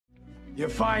you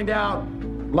find out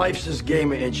life's this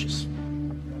game of inches.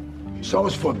 So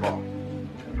is football.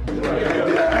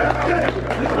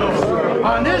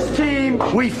 On this team,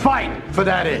 we fight for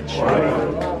that inch.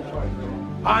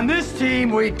 On this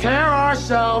team, we tear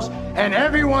ourselves and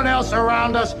everyone else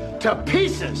around us to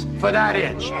pieces for that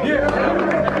inch.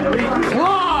 We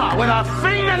claw with our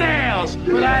fingernails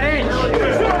for that inch.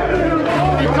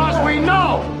 Because we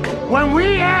know when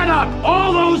we add up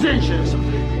all those inches,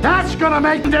 that's gonna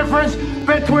make the difference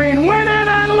between winning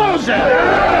and losing.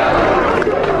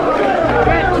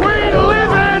 Between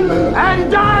living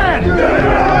and dying.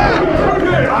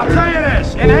 I'll tell you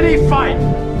this, in any fight,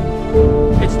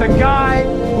 it's the guy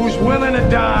who's willing to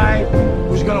die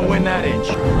who's gonna win that inch.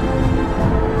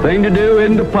 Thing to do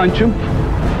isn't to punch him,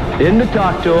 isn't to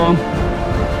talk to him.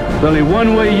 There's only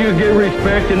one way you get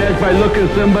respect, and that's by looking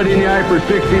somebody in the eye for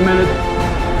 60 minutes.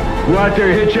 Go out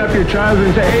there, hitch up your trousers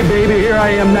and say, hey baby, here I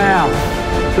am now.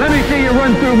 Let me see you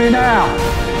run through me now.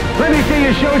 Let me see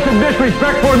you show some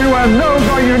disrespect for me when I'm nose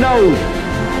on your nose.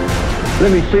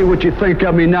 Let me see what you think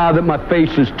of me now that my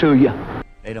face is to you.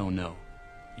 They don't know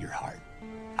your heart.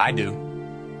 I do.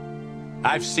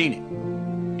 I've seen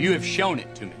it. You have shown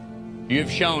it to me. You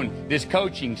have shown this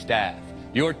coaching staff,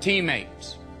 your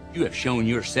teammates. You have shown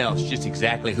yourselves just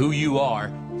exactly who you are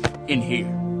in here.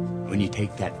 When you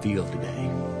take that field today,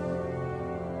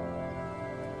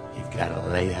 you've got to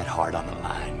lay that heart on the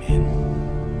line,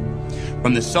 man.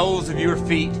 From the soles of your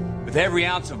feet, with every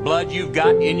ounce of blood you've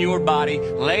got in your body,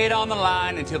 lay it on the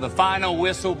line until the final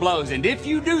whistle blows. And if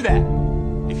you do that,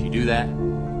 we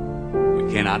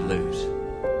cannot lose.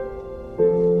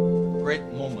 Great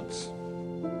moments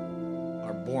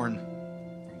are born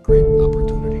from great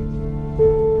opportunity.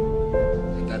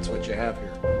 And that's what you have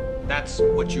here. That's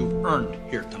what you've earned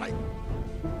here tonight.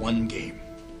 One game.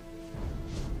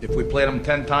 If we played them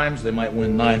 10 times, they might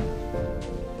win 9.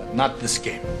 But not this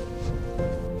game.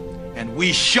 And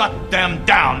we shut them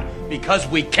down because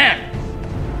we can.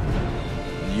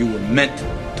 You were meant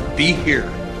to be here.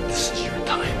 This is your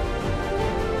time.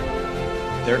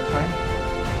 Their time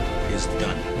is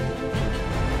done.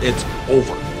 It's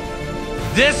over.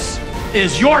 This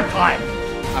is your time.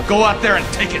 Now go out there and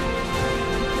take it.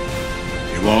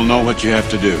 You all know what you have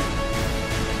to do.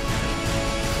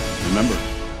 Remember,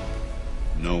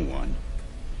 no one,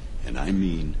 and I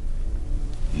mean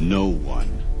no one,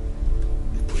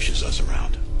 pushes us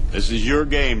around. This is your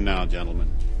game now, gentlemen.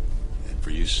 And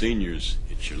for you seniors,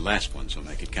 it's your last one, so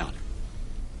make it count.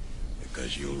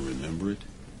 Because you'll remember it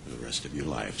for the rest of your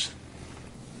lives.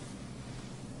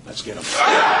 Let's get them.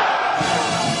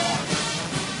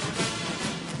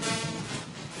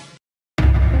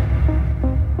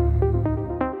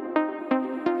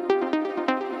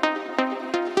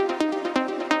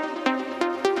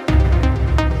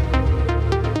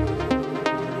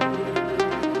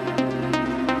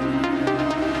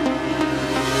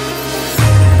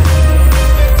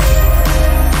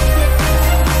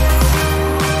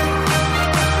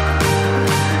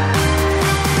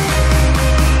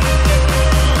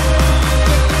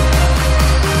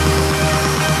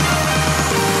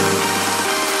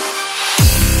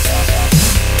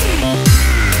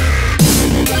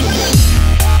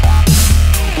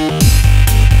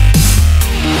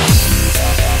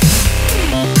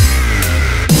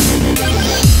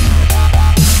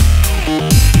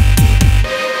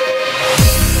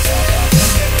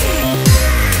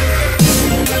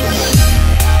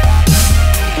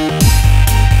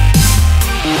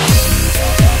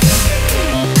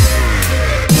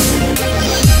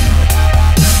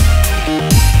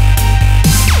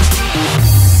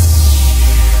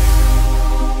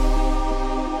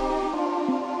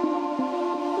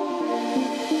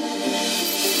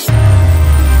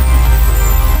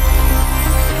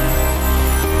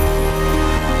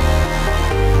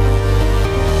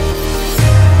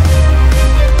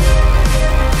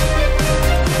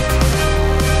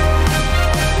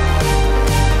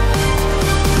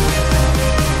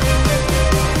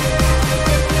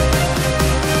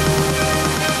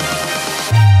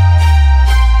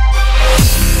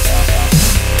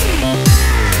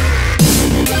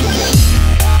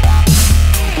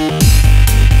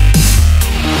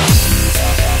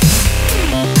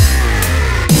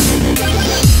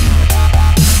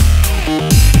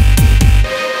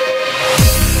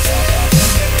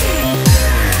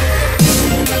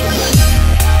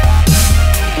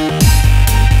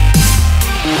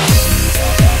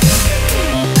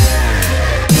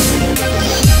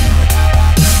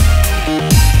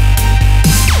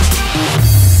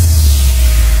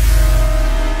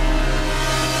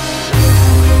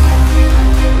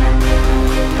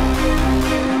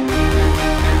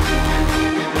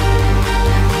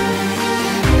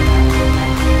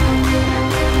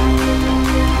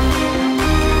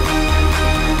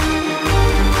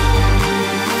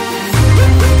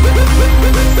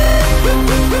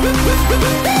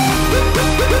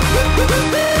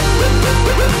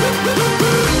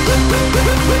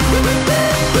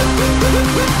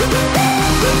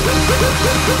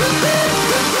 We'll be right back.